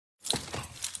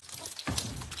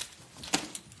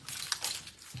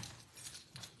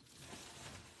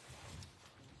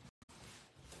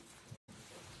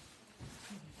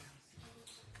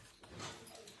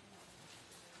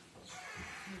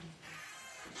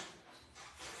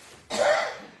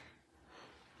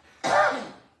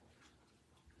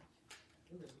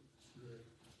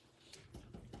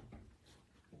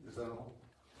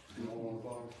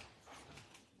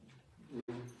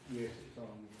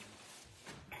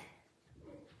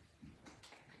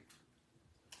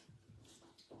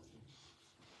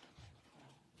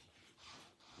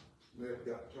Left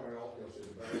got to turn off, y'all said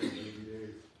the battery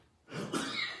DVD.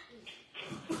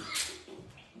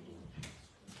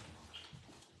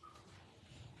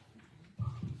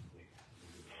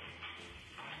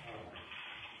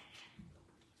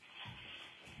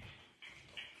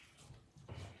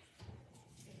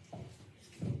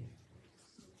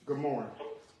 Good morning.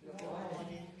 Good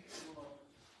morning.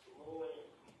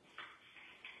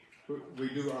 We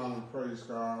do honor and praise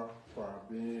God for our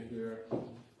being here.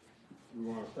 We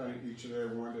want to thank each and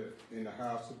every one that's in the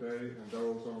house today and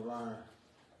those online.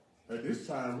 At this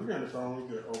time, we're going to go and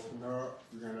get opened up.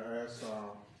 We're going to ask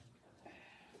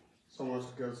someone to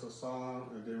give us a song,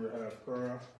 and then we'll have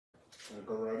prayer and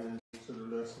go right into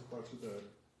the lesson for today.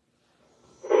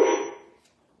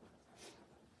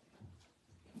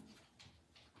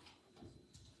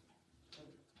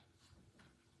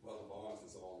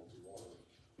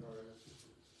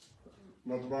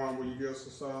 Mother Bond, will you give us a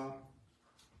song?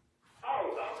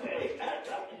 Oh, okay. I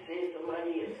thought you said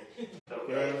somebody else.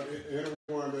 Okay. Well,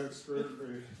 anyone that's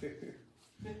strictly.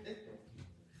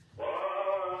 One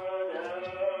of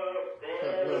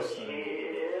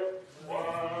fellowship,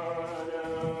 one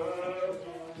of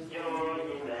joy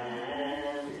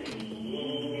divine,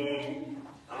 leaning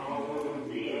on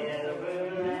the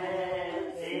everlasting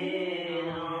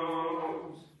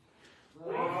arms.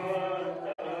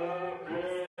 What a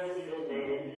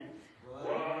blessedness,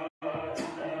 what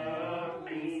a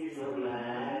peace of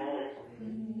life,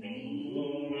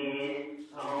 leaning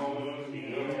on the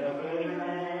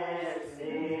everlasting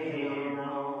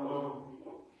arms.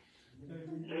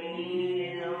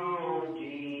 Leaning on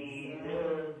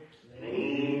Jesus,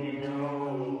 leaning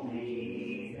on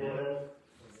Jesus,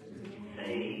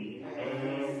 safe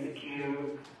and secure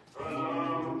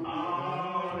from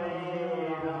all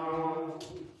and all.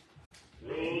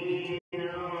 Leaning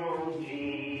on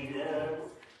Jesus,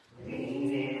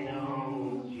 leaning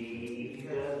on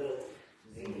Jesus,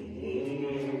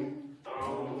 leaning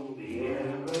on the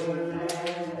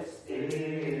everlasting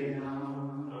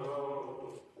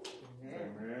arms.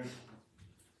 Amen.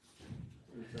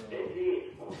 That's it.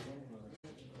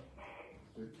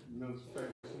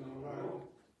 Administration online.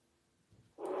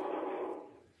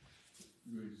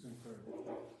 Listen,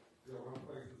 Yeah, my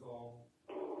face is all.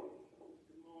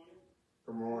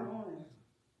 good morning.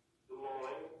 Good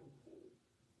morning.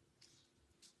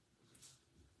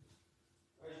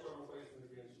 I ain't showing my face in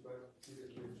again, but she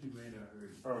didn't. She may not hear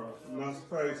you. Announce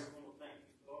praise. Thank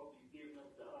you, Lord, for giving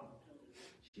us the opportunity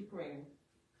She praying.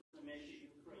 to make sure you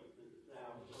pray to this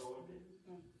hour, Lord.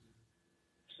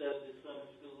 Study this Sunday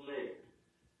school lesson.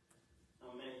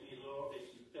 I'm asking you, Lord, that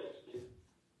you touch the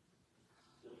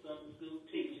Sunday school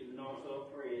teacher, anoint her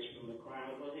fresh from the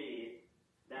crown of her head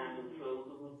down to the soles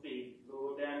of her feet.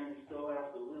 Lord, down in the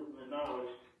storehouse of wisdom and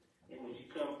knowledge, and when she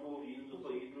come forth, use her for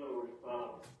your glory,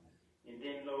 Father. And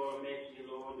then, Lord, I'm asking you,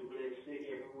 Lord, to bless sick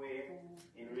everywhere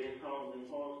and rest homes and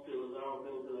hospitals, all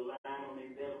those that are lying on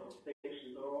their death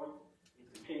station, Lord. And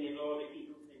continue, Lord, to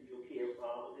keep them in your care,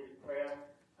 Father. This prayer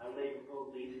I lay before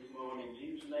thee this morning. In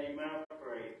Jesus' name I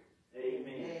pray.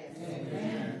 Amen.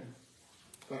 Amen.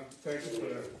 Thank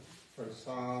you for the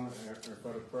song and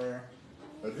for the prayer.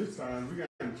 At this time, we're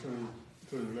going to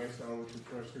turn the lesson over to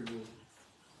Trustee Wooten.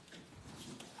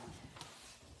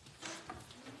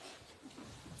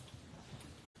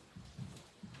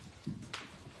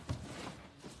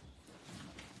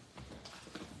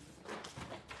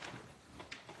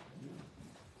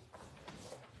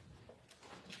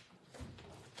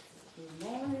 Good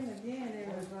morning again,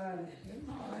 everybody. Good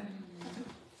morning.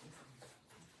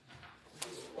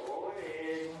 Good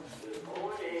morning. Good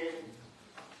morning.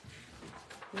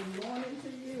 Good morning to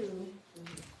you.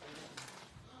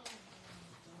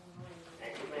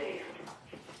 Thank you, ma'am.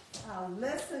 Our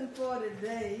lesson for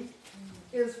today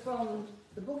is from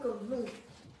the book of Luke,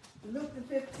 Luke the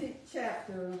 15th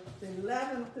chapter, the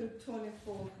 11th through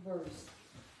 24th verse.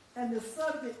 And the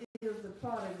subject is the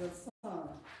prodigal son.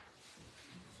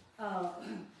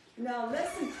 Now,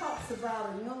 lesson talks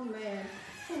about a young man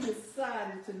who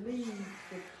decided to leave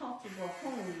the comfortable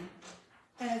home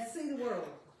and see the world,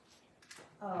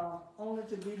 only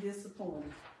to be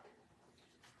disappointed.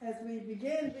 As we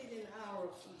begin reading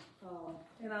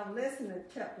in our lesson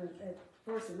at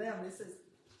verse 11, it says,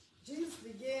 Jesus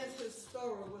begins his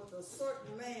story with a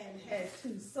certain man had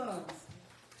 2 sons.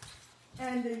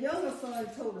 And the younger son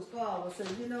told his father, said,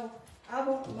 I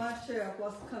want my share of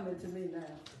what's coming to me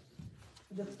now.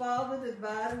 The father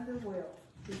divided the wealth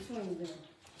between them.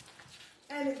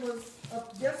 And it was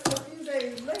just a few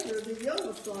days later, the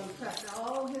younger son packed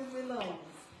all his belongings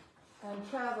and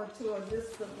traveled to a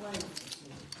distant land.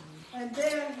 And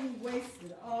there he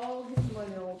wasted all his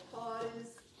money on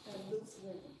parties and loose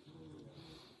women.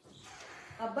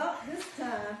 about this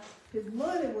time, his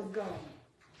money was gone,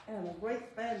 and a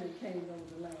great famine came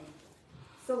over the land.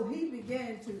 So he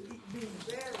began to be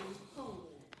very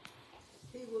hungry.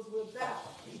 He was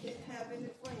without. He didn't have any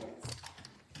friends.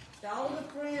 All the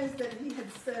friends that he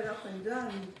had set up and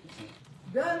done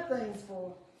things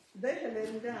for, they had let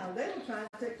him down. They were trying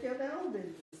to take care of their own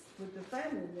business with the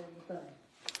family and everything.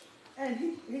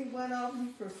 And he went off, he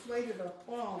persuaded a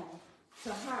farmer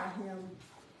to hire him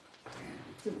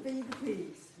to feed the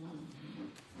pigs.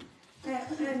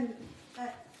 And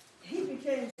he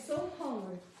became so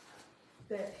hungry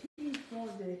that he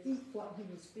wanted to eat what he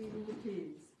was feeding the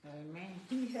pigs. Amen.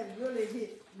 He had really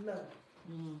hit low.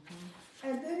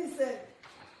 And then he said,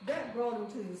 that brought him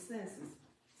to his senses.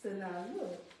 Said, now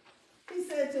look. He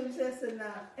said to himself, said,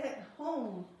 now at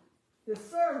home, the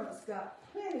servants got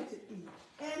plenty to eat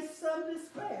and some to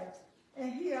spare.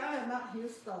 And here I am out here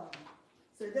starving.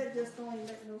 So that just don't even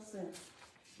make no sense.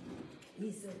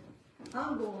 He said,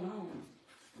 I'm going home.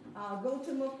 I'll go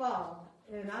to my father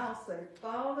and I'll say,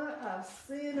 Father, I've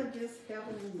sinned against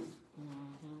heaven and you.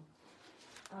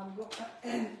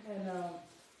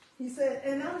 He said,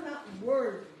 and I'm not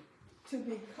worthy to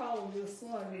be called your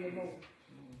son anymore.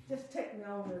 Just take me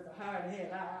on as a hired hand.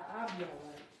 I'll be all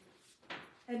right.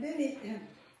 And then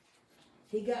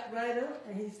he got right up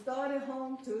and he started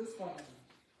home to his father.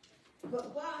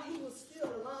 But while he was still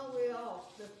a long way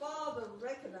off, the father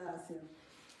recognized him.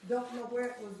 Don't know where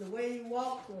it was the way he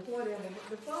walked or whatever, but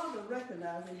the father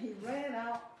recognized him. He ran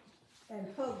out and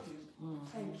hugged him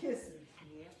and kissed him.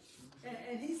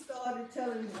 And he started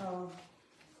telling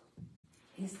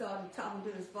he started talking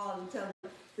to his father and telling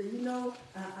him, so, you know,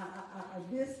 I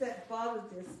guess that father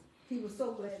just, he was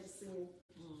so glad to see him.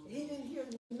 He didn't hear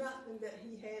nothing that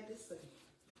he had to say.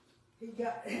 He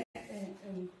got,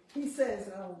 and he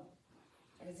says,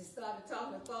 as he started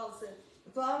talking, the father said,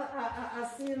 Father, I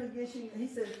sin against you. He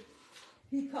said,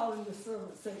 he called him the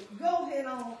servant, said, go ahead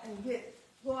on and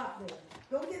go out there.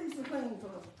 Go get him some clean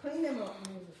clothes. Clean him up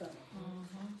and everything.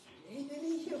 He didn't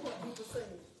even hear what he was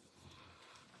saying.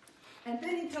 And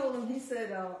then he told him, he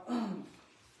said, and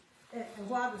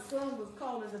while the son was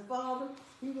calling the father,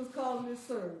 he was calling his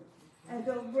servant. And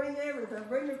don't bring everything.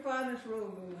 Bring your finest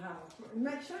robe in the house. And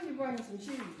make sure you bring some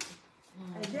shoes.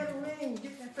 And get a ring,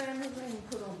 get that family ring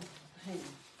put on the hand.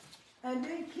 And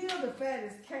then kill the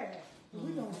fattest calf. And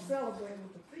we're going to celebrate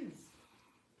with the feast.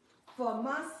 For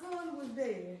my son was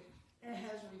dead and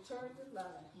has returned to life.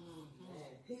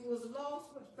 He was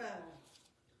lost but found.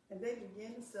 And they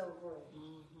began to celebrate.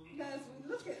 Now, as we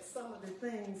look at some of the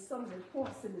things, some of the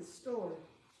points in this story,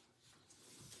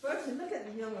 first you look at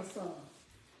the younger son.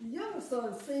 The younger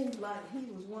son seemed like he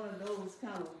was one of those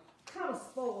kind of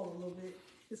spoiled a little bit.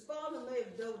 His father may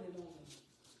have doted on him.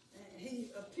 And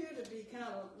he appeared to be kind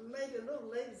of maybe a little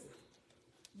lazy.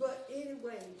 But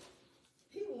anyway,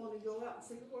 he wanted to go out and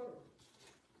see the world.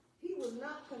 He was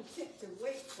not content to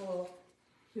wait for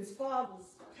his father's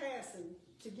passing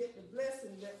to get the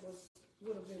blessing that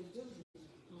would have been due to him.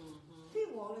 He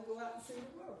wanted to go out and see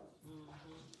the world.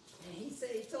 And he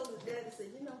told his dad, he said,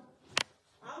 you know,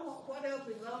 I want whatever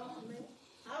belongs to me.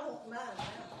 I want mine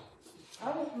now.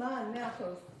 I want mine now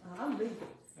because I'm leaving.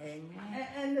 Amen.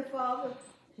 And the father,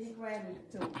 he granted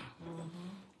it to him.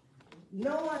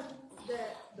 Knowing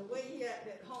that the way he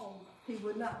acted at home, he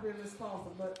would not be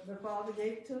responsible, but the father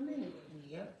gave it to him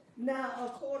anyway. Now,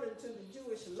 according to the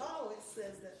Jewish law, it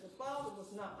says that the father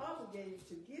was not obligated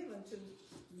to give unto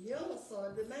the younger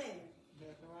son the man.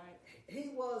 That's right.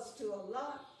 He was to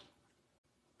allot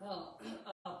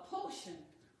a portion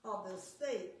of the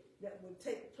estate that would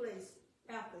take place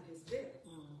after his death.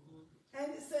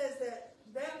 And it says that,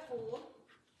 therefore,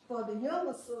 for the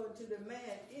younger son to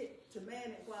demand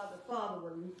it while the father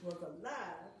was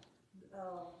alive,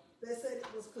 they said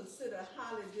it was considered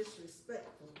highly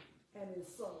disrespectful and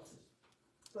insulting.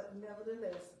 But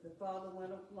nevertheless, the father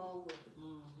went along with it.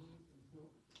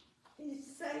 He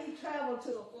said he traveled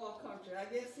to a far country. I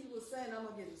guess he was saying, I'm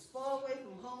going to get as far away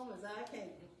from home as I can.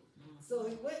 So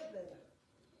he went there.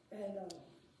 And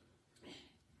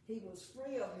he was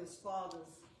free of his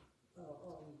father's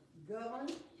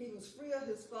government. He was free of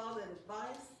his father's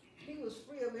advice. He was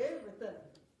free of everything.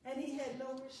 And he had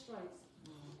no restraints.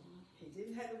 He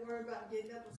didn't have to worry about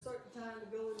getting up a certain time to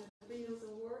go in the fields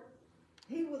and work.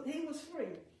 He was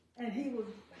free. And he was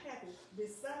happy.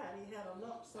 Besides, he had a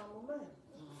lump sum of money.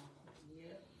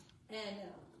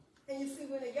 And you see,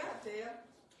 when he got there,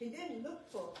 he didn't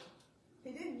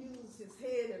use his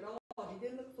head at all. He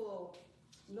didn't look for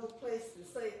no place to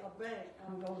say a bank.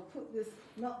 I'm going to put this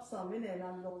lump sum in there and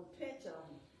I'm going to pinch on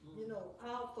him. You know,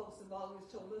 our folks have always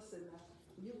told us that now,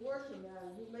 you're working now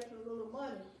and you're making a little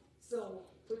money. So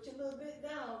put your little bit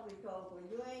down, because when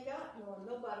you ain't got none,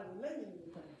 nobody will lend you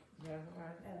anything. That's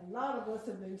right. And a lot of us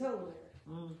have been told that.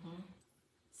 Mm-hmm.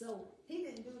 So he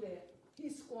didn't do that. He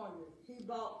squandered. He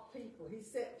bought people. He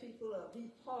set people up.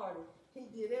 He partied. He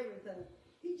did everything.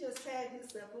 He just had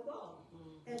himself a ball.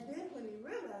 And then when he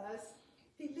realized,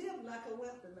 he lived like a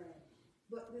wealthy man.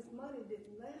 But this money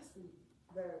didn't last him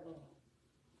very long.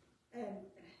 And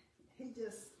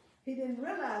he didn't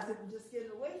realize it was just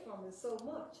getting away from him so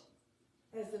much.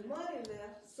 As the money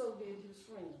left, so did his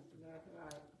friends. That's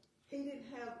right. He didn't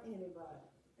have anybody.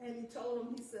 And he told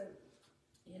him, he said,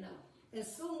 and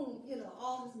soon,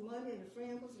 all his money and the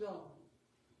friend was gone.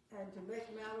 And to make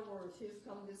matter worse, here's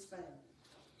come this famine.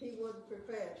 He wasn't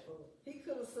prepared for it. He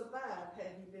could have survived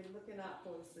had he been looking out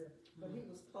for himself, but he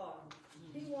was partying.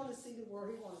 He wanted to see the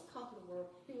world. He wanted to conquer the world.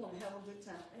 He wanted to have a good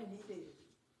time, and he did.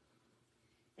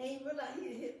 And he realized he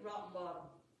had hit rock bottom.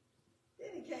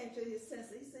 Then he came to his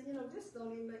senses. He said, this don't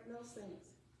even make no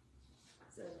sense.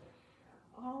 So,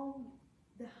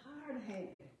 the hired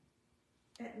hand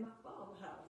at my father's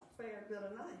house fared better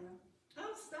than I am.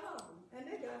 I'm starving, and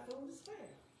they got food to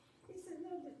spare. He said,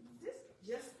 no, this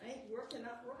just ain't working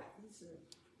out right. He said,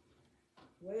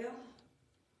 well,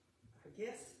 I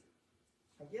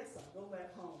guess I'll go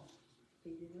back home.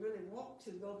 He didn't really want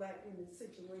to go back in the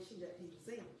situation that he was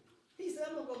in. He said,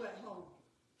 I'm gonna go back home.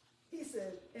 He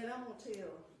said, and I'm gonna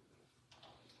tell,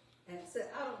 and said,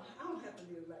 I don't have to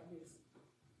live like this.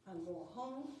 I'm going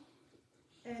home.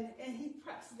 And he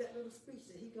practiced that little speech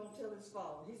that he gonna tell his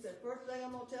father. He said, first thing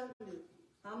I'm gonna tell him is,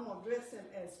 I'm gonna address him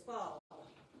as father.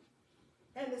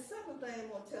 And the second thing I'm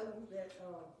gonna tell him that,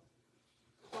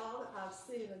 Father, I've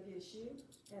sinned against you,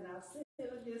 and I've sinned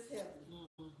against heaven.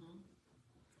 Mm-hmm.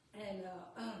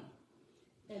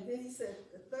 And then he said,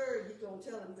 the third, he's gonna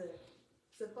tell him that.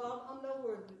 He said, Father, I'm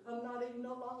not even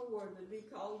no longer worthy to be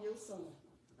called your son.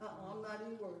 I'm not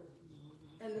even worthy.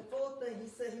 Mm-hmm. And the fourth thing, he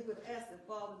said he would ask the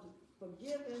Father to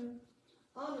forgive him,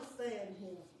 understand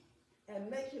him, and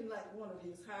make him like one of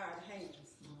his hired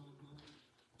hands. Mm-hmm.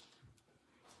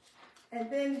 And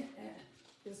then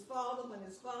when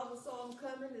his father saw him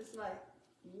coming, it's like,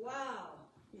 wow.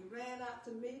 He ran out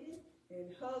to meet him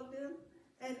and hugged him,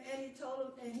 and he told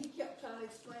him, and he kept trying to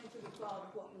explain to the father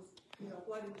what was,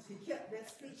 he kept that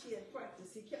speech he had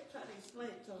practiced. He kept trying to explain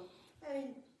it to him,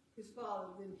 and his father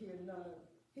didn't hear none of it.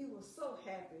 He was so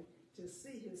happy to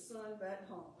see his son back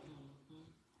home.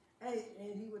 Mm-hmm.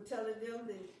 And he would tell them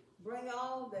to bring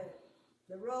all that,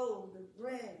 the robe, the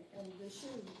ring, and the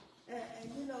shoes,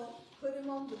 and put him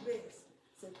on the best.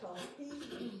 Said, because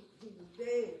he was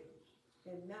dead,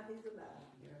 and now he's alive.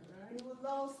 Yeah, right. He was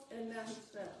lost, and now he's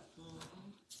found. Mm-hmm.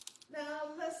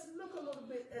 Now, let's look a little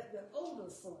bit at the older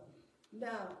son.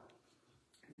 Now,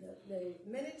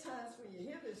 many times when you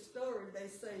hear this story, they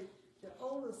say the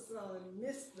older son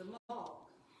missed the mark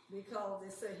because they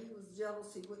say he was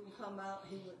jealous, he wouldn't come out,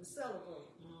 he wouldn't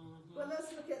celebrate. Mm-hmm. But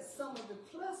let's look at some of the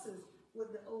pluses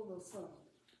with the older son.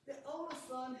 The older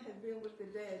son had been with the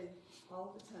daddy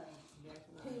all the time. Right.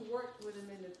 He worked with him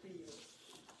in the field.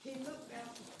 He looked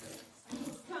after things. He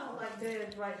was kind of like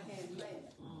dad's right-hand man.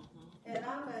 Mm-hmm. And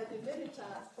I imagine many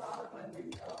times probably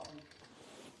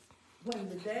when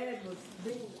the dad was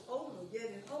being older,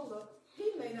 getting older,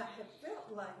 he may not have felt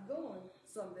like going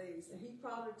some days. And he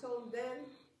probably told him, Daddy,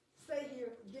 stay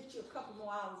here, get you a couple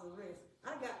more hours of rest.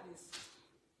 I got this.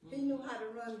 Mm-hmm. He knew how to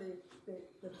run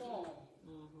the farm.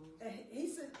 Mm-hmm. And he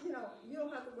said, you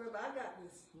don't have to worry about it. I got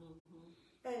this. Mm-hmm.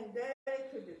 And Dad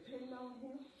could depend on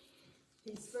him.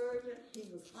 He served him. He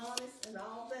was honest and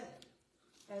all that.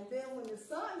 And then when the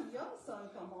young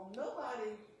son come home,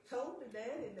 nobody told the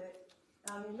daddy that.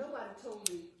 Nobody told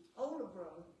the older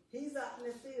brother. He's out in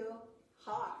the field,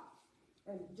 hot,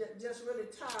 and just really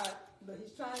tired, but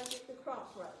he's trying to get the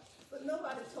crops right. But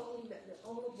nobody told him that the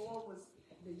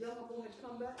younger boy had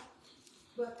come back.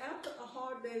 But after a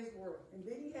hard day's work, and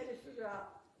then he had to figure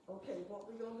out, okay, what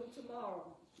we're going to do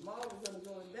tomorrow. Tomorrow we're going to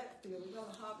go in that field. We're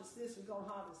going to harvest this. We're going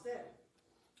to harvest that.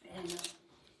 And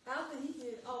after he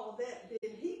did all that,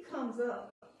 then he comes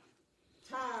up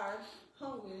tired,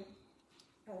 hungry,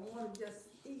 and want to just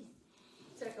eat,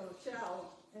 take a shower,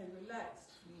 and relax.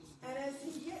 Mm-hmm. And as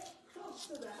he gets close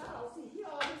to the house, he hears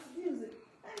all this music.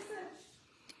 And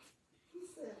he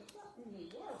said, what in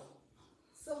the world?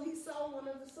 So he saw one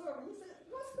of the servants. He said,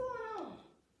 what's going on?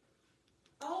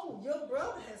 Oh, your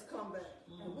brother has come back,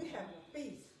 and we're having a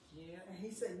feast. Yeah. And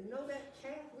he said, that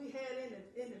calf we had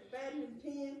in the fattening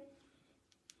pen?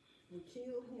 We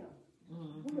killed him.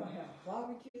 Mm-hmm. We're going to have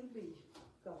barbecue beef,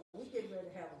 because we're getting ready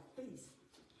to have a feast.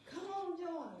 Come on,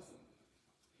 join us.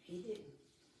 He didn't.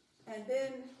 And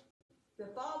then the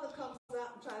father comes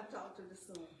out and tries to talk to the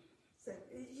son. Said,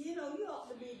 you know, you ought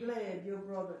to be glad your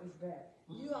brother is back.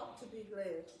 You ought to be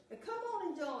glad. And come on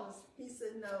and join us. He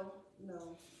said,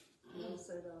 no. He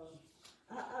said,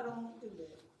 I don't want to do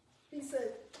that. He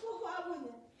said, well, why wouldn't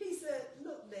you? He said,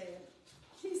 look, Dad.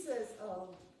 He says,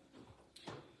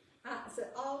 I said,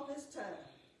 all this time,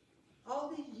 all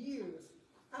these years,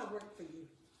 I worked for you.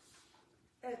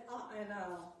 And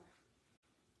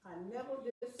I never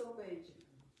disobeyed you.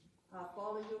 I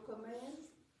followed your commands.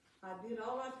 I did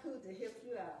all I could to help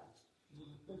you out.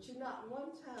 But you not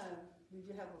one time did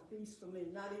you have a feast for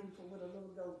me, not even for with a little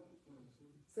goat.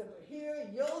 So but here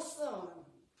your son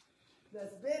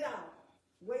that's been out,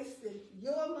 wasting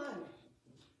your money,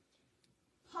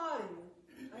 partying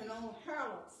and on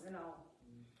harlots and all.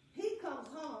 He comes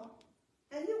home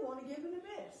and you want to give him the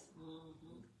best.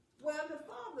 Well, the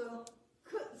father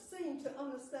couldn't seem to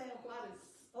understand why his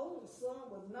older son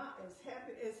was not as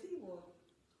happy as he was.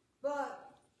 But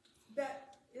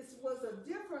that it was a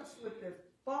difference with the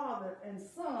father and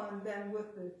son than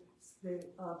with the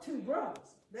two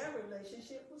brothers. Their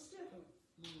relationship was different.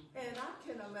 And I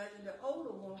can imagine the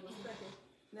older one was thinking,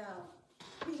 now,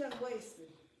 he done wasted.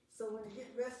 So when he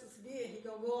get restless again, he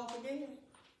gonna go off again?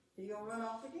 He gonna run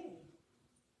off again?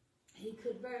 He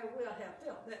could very well have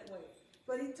felt that way.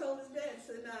 But he told his dad,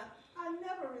 said, now, I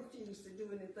never refused to do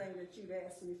anything that you'd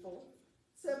asked me for.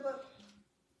 Said, but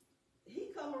he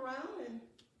come around and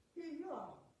here you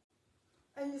are.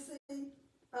 And you see,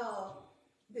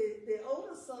 the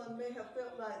older son may have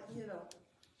felt like, you know,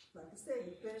 like I said,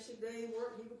 he finished his day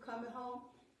work, he was coming home,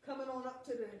 coming on up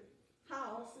to the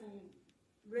house and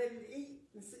ready to eat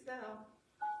and sit down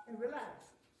and relax.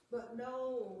 But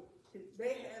no,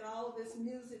 they had all this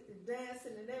music, the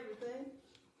dancing and everything.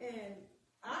 And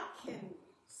I can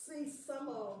see some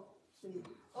of the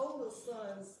older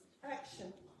son's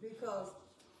action because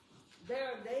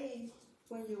there are days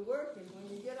when you're working, when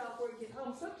you get off work, get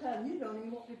home, sometimes you don't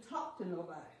even want to talk to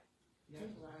nobody.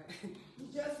 That's right. You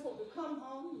just want to come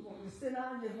home, you want to sit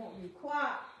down, you just want to be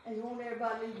quiet, and you want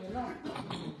everybody to leave you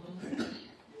alone.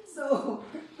 So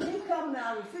he coming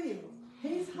out of the field.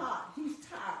 He's hot, he's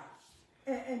tired.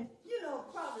 And you know,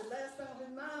 probably the last thing on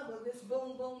his mind was this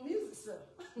boom boom music stuff.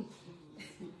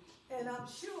 And I'm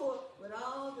sure with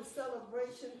all the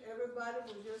celebration, everybody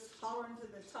was just hollering to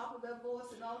the top of their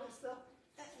voice and all that stuff.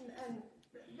 And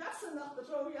that's enough to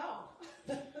throw you off.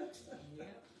 Yeah.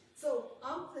 So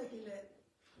I'm thinking that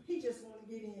he just want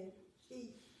to get in,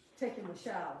 eat, take him a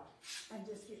shower, and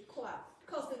just get quiet.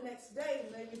 Because the next day,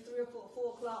 maybe 3 or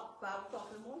 4 o'clock, 5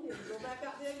 o'clock in the morning, he'll go back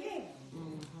out there again.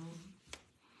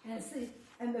 And see,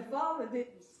 and the father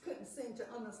couldn't seem to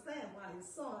understand why his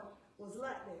son was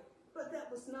like that. But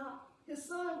that was not, his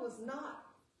son was not,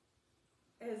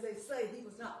 as they say, he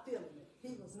was not feeling it.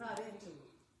 He was not into it.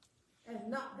 And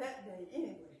not that day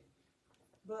anyway.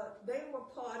 But they were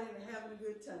partying and having a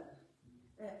good time.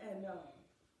 And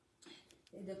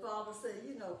the father said,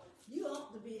 you know, you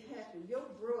ought to be happy. Your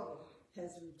brother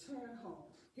has returned home.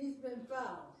 He's been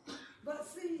found. But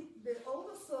see, the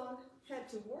older son had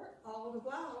to work all the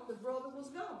while the brother was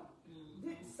gone.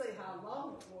 Didn't say how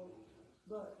long it was.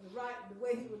 But the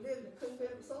way he was living, it couldn't have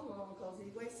been so long because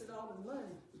he wasted all his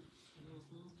money.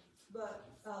 But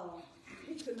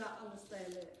he could not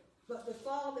understand that. But the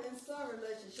father and son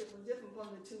relationship was different from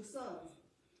the two sons.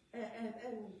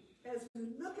 And as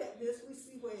we look at this, we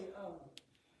see where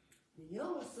the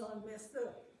younger son messed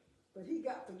up, but he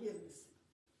got forgiveness.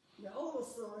 The older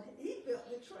son, he felt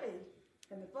betrayed,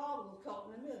 and the father was caught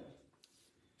in the middle,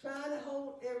 trying to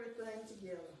hold everything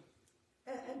together.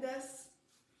 And that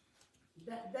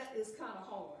is kind of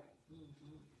hard.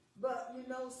 But, you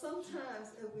know,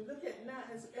 sometimes as we look at now,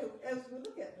 as we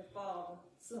look at the father,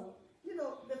 son, you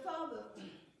know, the father,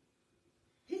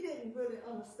 he didn't really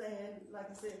understand,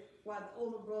 like I said, why the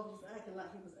older brother was acting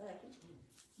like he was acting.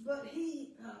 But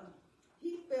he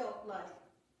felt like,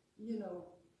 you know,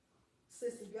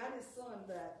 since he got his son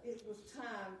back, it was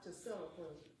time to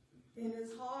celebrate. In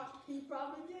his heart, he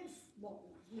probably did want,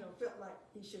 you know, felt like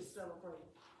he should celebrate.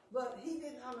 But he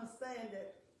didn't understand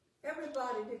that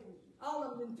everybody didn't, all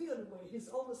of them didn't feel the way. His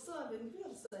older son didn't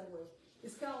feel the same way.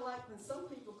 It's kind of like when some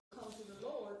people come to the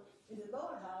Lord, in the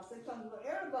Lord house, they come to the Lord.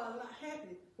 Everybody's not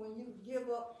happy when you give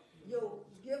up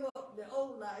the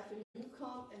old life and you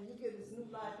come and you get this new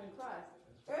life in Christ.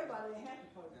 Everybody ain't happy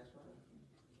for you.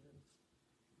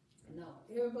 No,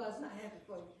 everybody's not happy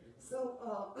for you.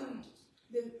 So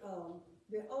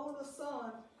the older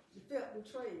son felt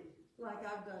betrayed, like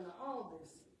I've done all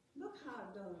this. Look how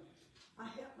I've done it.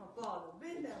 I helped my father,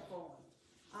 been there for him.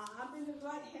 I've been his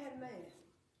right-hand man.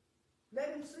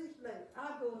 Let him sleep late.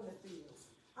 I'll go in the fields.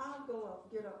 I'll go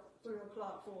up, get up 3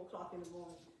 o'clock, 4 o'clock in the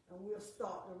morning. and we'll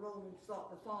start the rolling,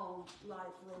 start the farm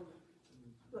life rolling.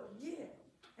 But yeah,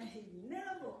 and he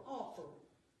never offered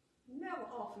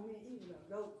me even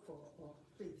a goat for a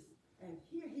feast. And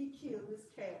here he killed this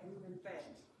calf we've been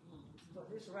fattening for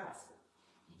this rascal.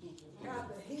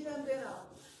 After he done been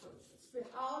out, spent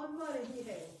all the money he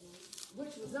had,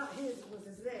 which was not his, it was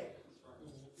his dad's.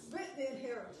 Spent the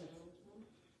inheritance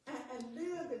and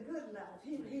lived a good life.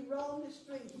 He roamed the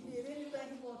streets, he did anything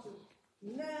he wanted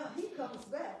to. Now he comes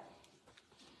back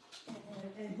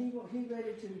and he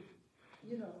ready to,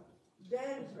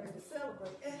 daddy's ready to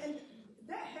celebrate. And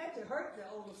that had to hurt the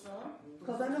older son,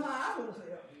 because I know how I would have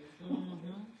felt.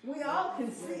 We all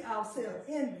can see ourselves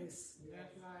in this.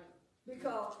 That's right.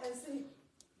 Because, and see,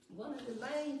 one of the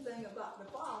main thing about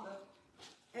the father,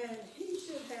 and he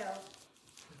should have,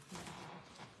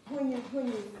 when you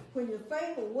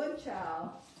favor one child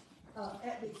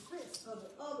at the expense of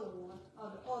the other one,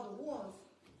 or the other ones,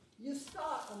 you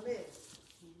start a mess.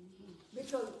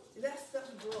 Because that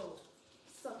stuff grows.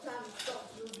 Sometimes it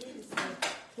starts little bitty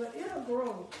stuff, but it'll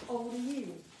grow over the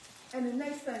years. And the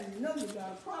next thing you know, you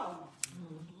got a problem.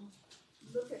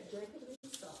 Look at Jacob and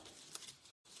Esau.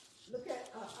 Look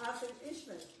at Isaac and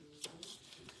Ishmael.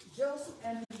 Joseph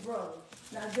and his brother.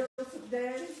 Now Joseph's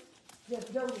daddy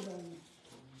just doted on him.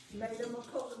 Made him a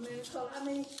coat of many colors. I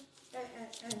mean,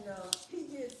 and he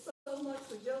did so much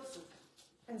for Joseph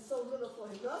and so little for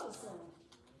his other son.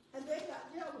 And they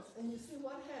got jealous. And you see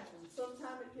what happens.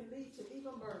 Sometimes it can lead to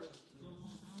even murder.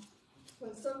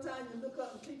 When sometimes you look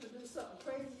up and people do something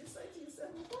crazy, you say to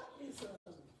yourself, what in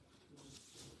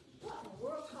the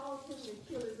world caused him to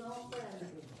kill his own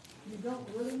family? You don't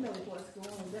really know what's going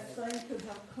on. That thing could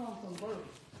have come from birth.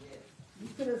 You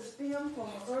could have stemmed from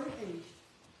an early age.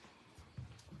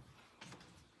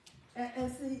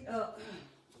 And see,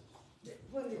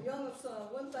 when the younger son,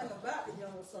 one thing about the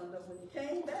younger son, though, when he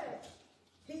came back,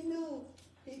 he knew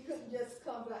he couldn't just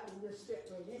come back and just step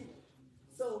right in.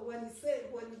 So when he said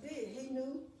what he did, he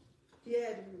knew he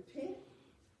had to repent,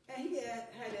 and he had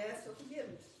to ask for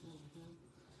forgiveness.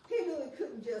 He knew he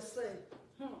couldn't just say,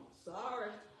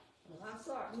 sorry, I'm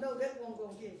sorry. No, that wasn't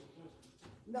going to get him.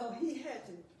 No, he had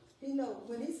to.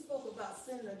 When he spoke about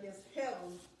sinning against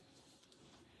heaven,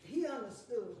 he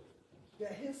understood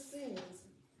that his sins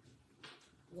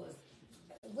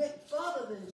went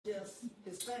further than just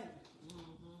his family.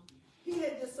 He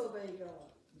had disobeyed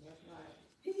God. That's right.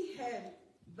 He had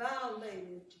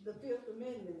violated the Fifth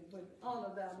Amendment with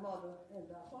honor thy mother and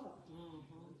thy father.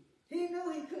 He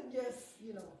knew he couldn't just,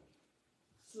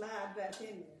 slide back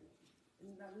in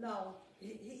there. No,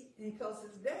 because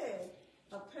his dad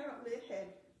apparently had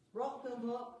brought them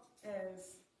up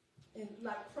as, in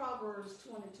like Proverbs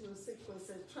 22:6, where it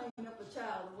says, train up a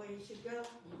child the way he should go.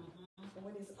 And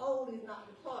when he's old, he's not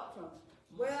depart from it.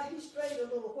 Well, he strayed a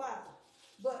little while,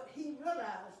 but he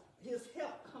realized his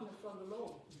help coming from the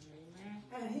Lord.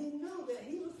 And he knew that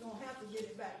he was going to have to get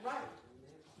it back right.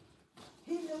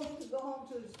 He knew he could go home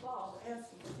to his father and ask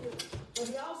for forgiveness. But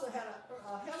he also had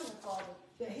a heavenly father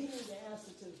that he knew the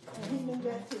answer to. And he knew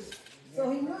that too. So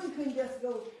he knew he couldn't just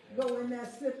go in there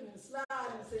slipping and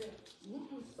sliding and say,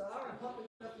 sorry, pumping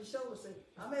up your shoulder, say,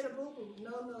 I made a boo-boo.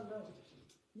 No.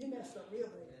 You messed up real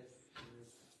bad.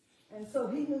 And so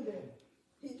he knew that.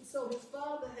 So his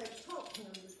father had taught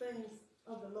him the things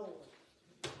of the Lord.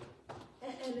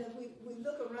 And if we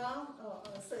look around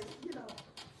and say,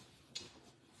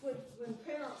 when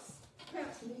parents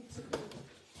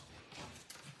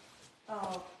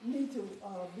need to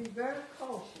be very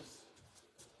cautious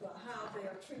about how they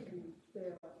are treating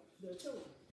their children.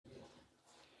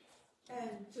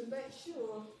 And to make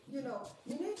sure, you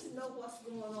need to know what's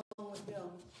going on with them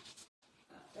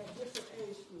at different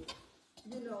age groups.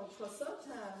 Because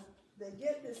sometimes they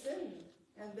get this in them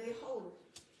and they hold it.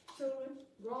 Children,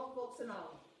 grown folks and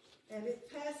all. And it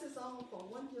passes on from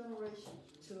one generation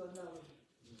to another.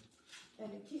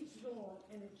 And it keeps going,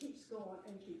 and it keeps going,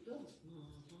 and keeps going.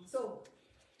 So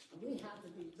we have to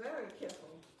be very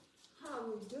careful how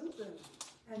we do things.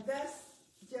 And that's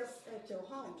just at your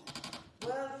home.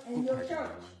 Well, in your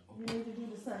church, you need to do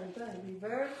the same thing. Be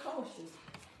very cautious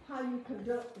how you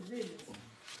conduct the business.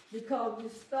 Because you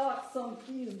start some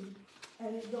feud,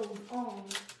 and it goes on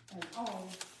and on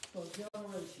for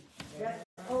generations. That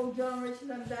old generation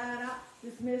done died out,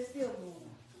 this mess still going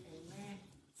on. Amen.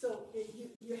 So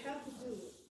you have to do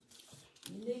it.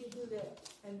 You need to do that.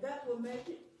 And that will make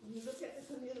it, you look at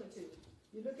the community,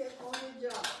 you look at on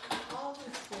your job, all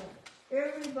this stuff,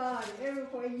 everybody,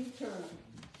 everywhere you turn,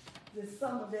 there's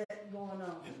some of that going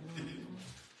on.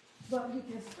 But you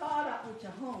can start out with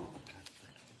your home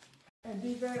and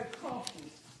be very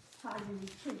cautious how you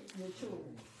treat your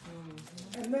children.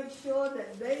 And make sure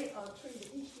that they are treated,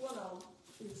 each one of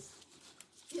them is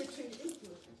treated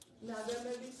equally. Now, there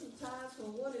may be some times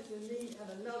when one is in need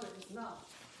and another is not.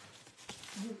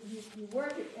 You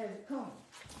work it as it comes.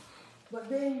 But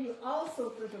then you also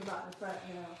think about the fact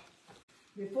now,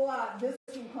 before this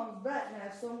one comes back now,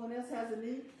 if someone else has a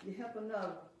need, you help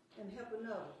another and help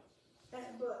another.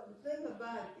 But the thing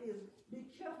about it is, be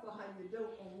careful how you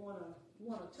dote on one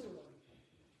or two of them.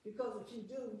 Because if you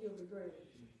do, you'll regret it.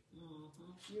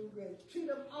 You'll regret it. Treat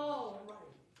them all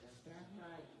right. That's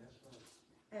right.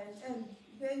 And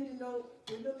then, you know,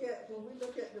 when we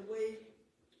look at the way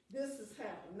this has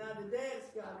happened. Now the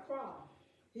dad's got a problem.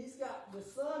 The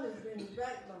son has been his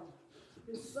backbone.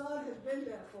 His son has been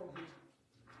there for him.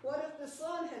 What if the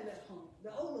son had left home?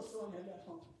 The older son had left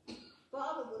home.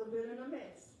 Father would have been in a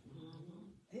mess.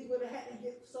 He would have had to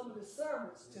get some of the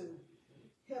servants to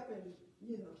help him,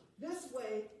 you know. This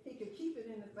way, he could keep it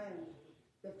in the family.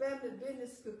 The family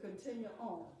business could continue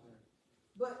on.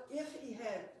 But if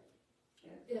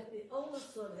the older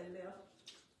son had left,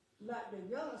 like the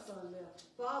younger son left,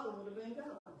 father would have been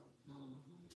gone.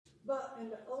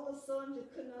 And the older son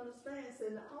just couldn't understand,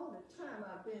 said, the only time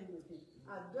I've been with him,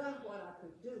 I've done what I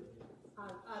could do.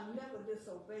 I never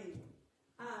disobeyed him.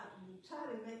 I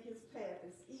tried to make his path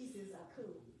as easy as I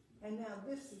could. And now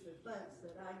this is the thanks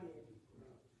that I get.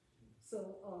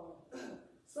 So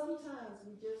sometimes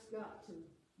we got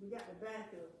to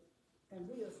back up and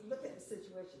we just look at the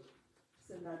situation.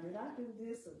 Say, now did I do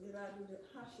this or did I do that?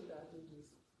 How should I do this?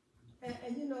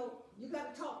 And you know, you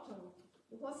got to talk to them.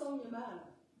 What's on your mind?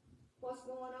 What's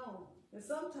going on? And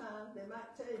sometimes they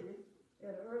might tell you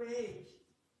at an early age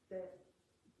that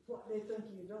what they think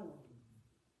you're doing.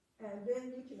 And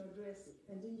then you can address it,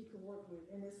 and then you can work with it.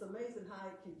 And it's amazing how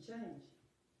it can change.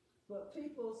 But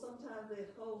people, sometimes they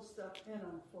hold stuff in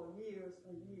them for years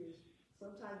and years.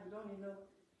 Sometimes you don't even know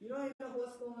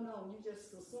what's going on. You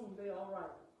just assume they're all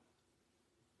right.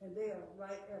 And they are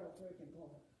right at a breaking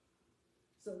point.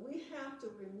 So we have to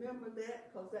remember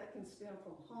that, because that can stem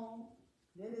from home.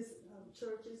 Then it's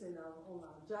churches and on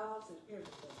our jobs and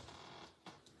everything.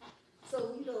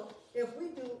 So, you know, if we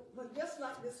do, but just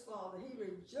like this father, he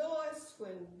rejoiced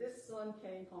when this son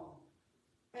came home.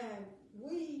 And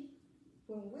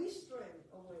when we stray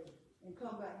away and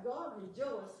come back, God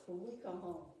rejoiced when we come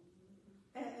home.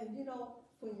 And you know,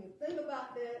 when you think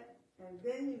about that, and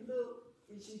then you look,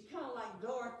 she's kind of like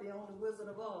Dorothy on the Wizard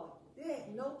of Oz. There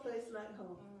ain't no place like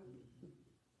home.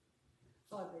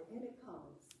 Are there any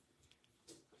comments?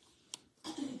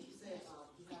 You said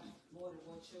you have more than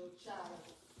one child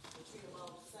and treat them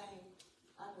all the same.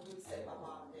 I can really say my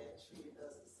mom and dad treated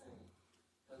us the same.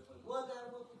 One guy,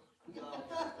 we all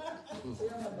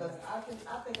because I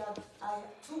think I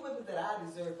two women that I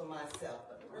deserve for myself,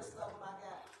 but the rest of them I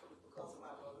got because of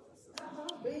my brothers and sisters.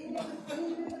 Being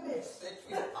in the midst. They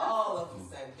treat all of them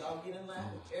the same. Y'all get in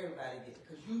line, everybody get it.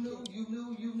 Because you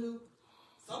knew.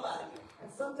 Somebody knew.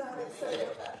 And sometimes they say,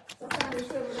 when I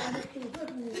get through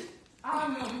with you, I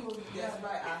know who will be. That's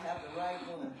right, I have the right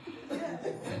one.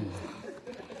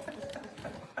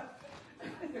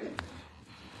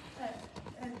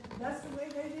 And that's the way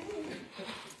they did.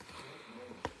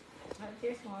 I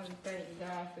just want to thank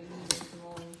God for you this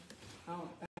morning. I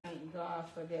want to thank God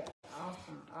for that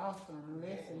awesome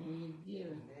lesson you've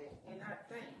given. And I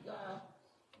thank God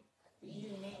for you,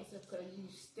 Nancy, because you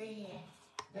stand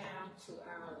down to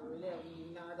our level.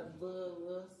 You're not above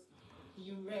us.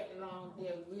 You right along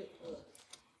there with us.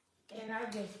 And I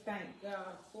just thank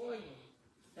God for you.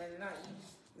 And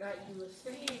like you were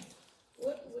saying,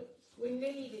 what we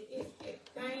need is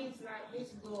things like this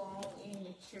go on in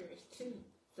the church too.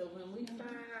 So when we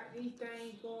find out these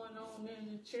things going on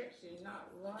in the church and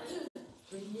not right,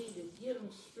 we need to get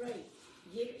it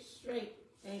straight,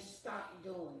 and stop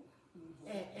doing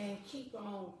it. And keep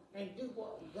on and do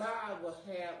what God will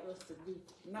have us to do,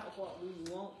 not what we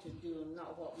want to do and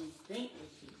not what we think we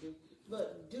should do,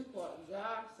 but do what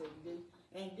God said do.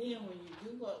 And then when you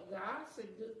do what God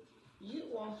said do, you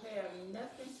won't have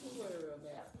nothing to worry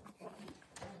about.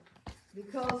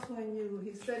 Because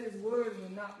he said his word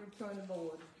will not return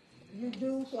void. You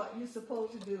do what you're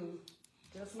supposed to do.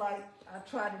 Just like I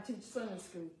try to teach Sunday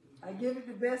school. I give it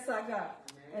the best I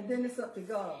got. And then it's up to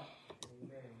God.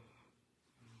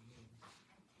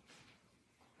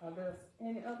 Are there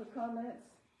any other comments?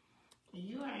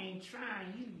 You ain't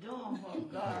trying, you doing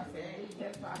what God said do.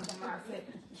 That's why somebody said,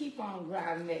 keep on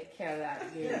driving that cat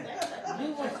out there.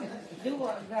 do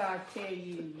what God tell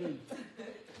you to do.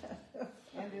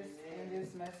 And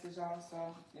this message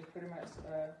also, it pretty much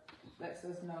lets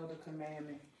us know the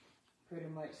commandment, pretty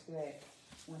much that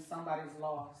when somebody's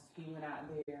lost, he went out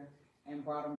there and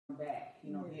brought them back.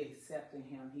 You know, he accepted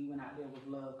him. He went out there with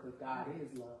love because God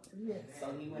is love. Yes.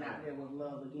 So he went out there with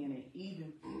love again. And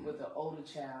even with the older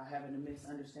child having a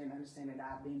misunderstanding, understanding that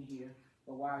I've been here,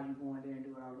 but why are you going there and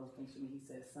doing all those things for me? He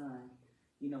said, son,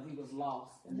 you know, he was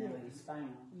lost and now he's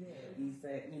found. Yes. He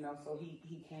said, you know, so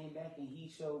he came back and he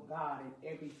showed God and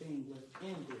everything was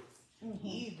in this.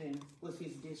 Even with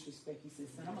his disrespect, he said,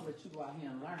 son, I'm going to let you go out here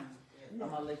and learn. I'm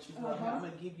going to let you go out here. I'm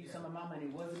going to give you some of my money.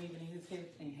 It wasn't even his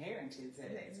inheritance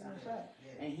at that time. Right.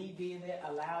 And he did that,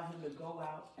 allowed him to go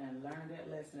out and learn that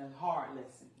lesson, a hard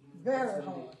lesson. Very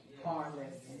hard. Hard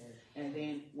lesson. And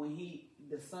then when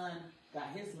the son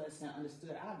got his lesson,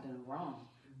 understood, I've done wrong.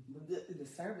 The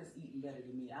servant's eating better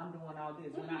than me. I'm doing all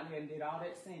this. Went out there and did all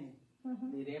that sinning.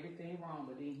 Did everything wrong.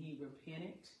 But then he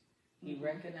repented. He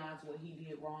recognized what he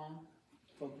did wrong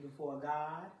before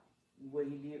God, what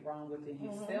he did wrong within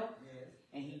himself,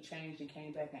 and he changed and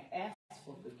came back and asked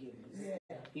for forgiveness.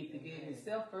 Yeah. He forgave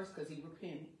himself first because he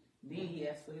repented. Then he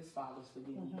asked for his father's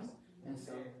forgiveness. And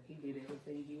so he did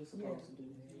everything he was supposed to do.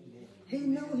 He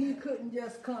knew he couldn't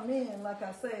just come in, like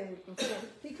I said before.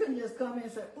 He couldn't just come in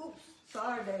and say, oops,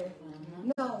 sorry, Dad.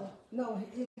 No,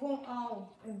 it won't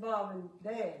all involving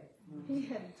Dad. He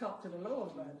had to talk to the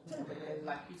Lord about it too.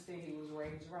 Like you said, he was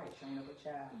raised right, trained up a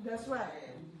child. That's right.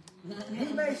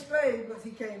 He may stray, but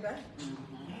he came back.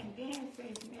 And then,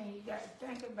 man, you got to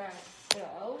think about the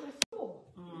oldest four.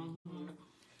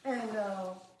 And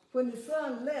when the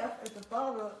son left, if the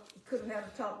father couldn't have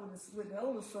a talk with the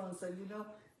older son, said, you know,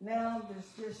 now it's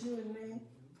just you and me.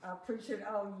 I appreciate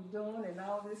all you're doing and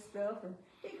all this stuff. And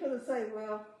he could have said,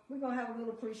 well, we're going to have a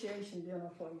little appreciation dinner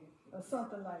for you or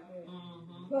something like that.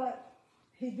 But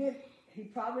he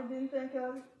probably didn't think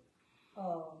of it.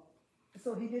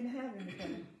 So he didn't have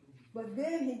anything. But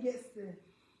then he gets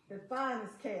the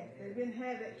finest calf. They didn't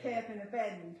have that calf in the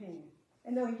fattening pen.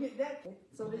 And then he get that,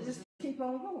 so they just keep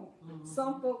on going.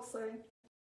 Some folks say,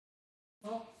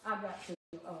 well, I got to,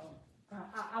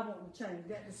 I want to change.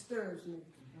 That disturbs me.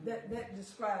 That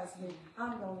describes me.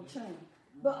 I'm going to change.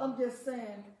 But I'm just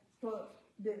saying, for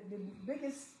the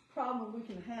biggest problem we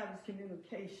can have is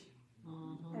communication.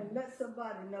 And let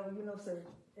somebody know, you know, say,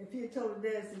 if he had told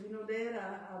Dad, say, you know, Dad,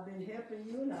 I've been helping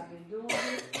you and I've been doing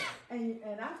it,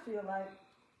 and I feel like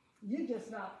you're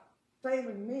just not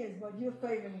favoring me as much, you're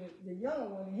favoring the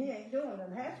young one, and he ain't doing it.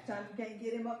 And half the time you can't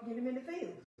get him in the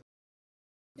field.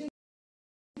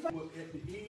 Well, at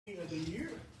the end of the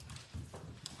year,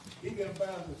 he got to buy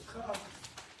his car.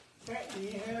 In fact, he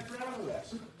ain't had a driver's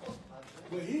license.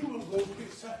 But he was going to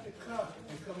fix out the car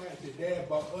and come out and say, Dad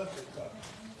bought us a car.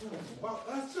 Bought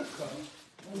us a car.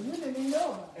 And you didn't even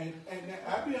know about it. And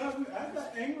I be honest, I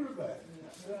got angry about it.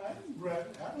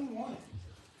 I don't want it.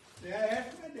 Then I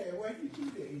asked my dad, why did you do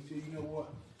that? He said, you know what?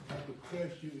 I could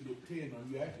trust you and depend on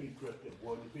you. I can't trust that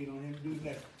boy, depend on him to do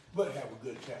nothing, but have a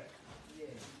good time.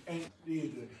 And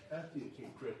I still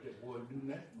can't trust that boy to do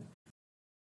nothing.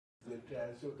 Good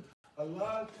time. So a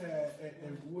lot of times,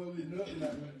 and what we look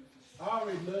like, I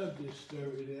always love this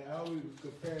story, and I always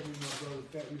compare me to my brother. In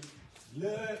fact,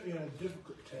 love in a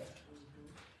difficult time.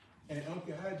 And I don't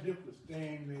care how difficult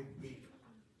things may be,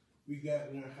 we got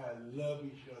to learn how to love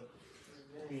each other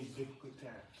in difficult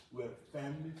times. With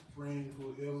family, friends,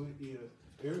 whoever it is,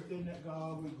 everything that can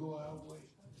always go our way.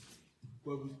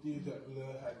 But we still got to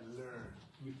learn how to learn.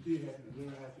 We still have to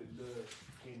learn how to love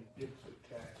in difficult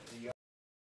times.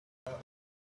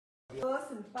 And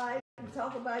Us and fight and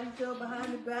talk about each other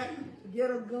behind the back, get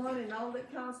a gun and all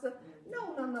that kind of stuff.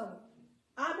 No.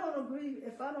 I don't agree.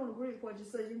 If I don't agree with what you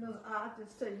say, you know, I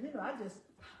just tell you, you know,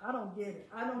 I don't get it.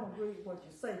 I don't agree with what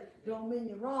you say. Don't mean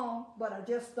you're wrong, but I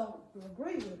just don't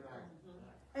agree with it.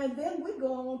 And then we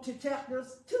go on to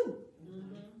chapters 2.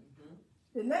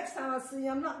 The next time I see you,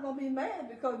 I'm not going to be mad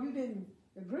because you didn't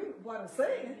agree with what I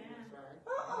said.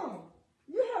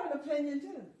 You have an opinion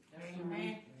too.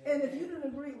 Amen. And if you didn't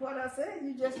agree with what I said,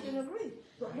 you just didn't agree.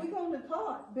 But we're going to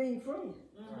part being friends.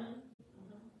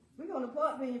 We're going to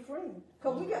part being friends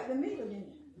because we got to meet again.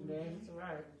 That's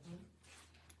right.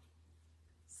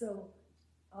 So,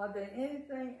 are there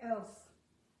anything else?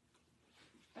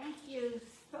 Thank you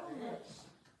so much,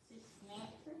 Sis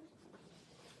Nancy,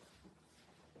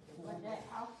 for that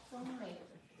awesome message.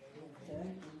 Okay.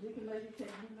 You can let you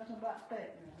can't do nothing about that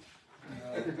now.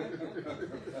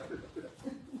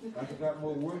 I got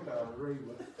more work out of Ray,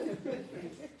 but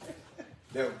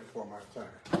That was before my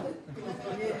time.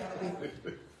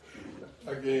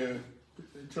 Again,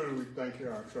 truly we thank you,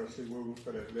 our trustee Wooten,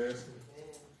 for that lesson.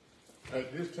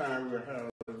 At this time, we'll have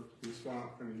a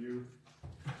response from the youth.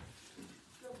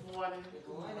 Good morning.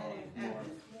 And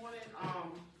this morning,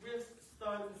 we're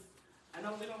starting a I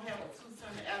know we don't have a 2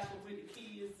 Sunday actual with the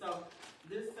kids, so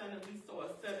this Sunday we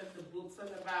start studying the books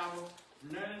of the Bible,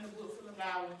 learning the books of the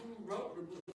Bible, who wrote the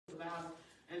books of the Bible.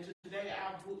 And today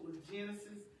our book was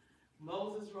Genesis.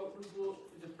 Moses wrote the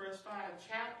book, the first 5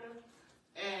 chapters,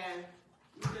 and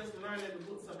we just learned the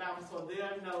books of the Bible so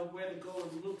they'll know where to go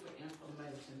and look for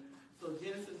information. So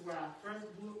Genesis was our first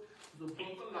book, the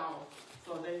book of law.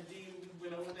 So we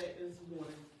went over that this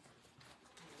morning.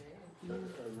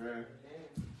 Amen.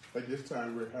 At this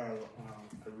time, we have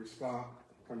a response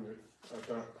from the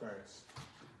adult class.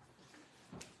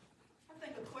 I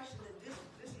think a question that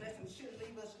this lesson should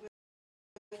leave us with.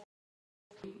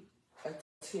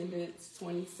 Attendance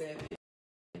 27.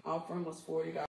 Offering was $40.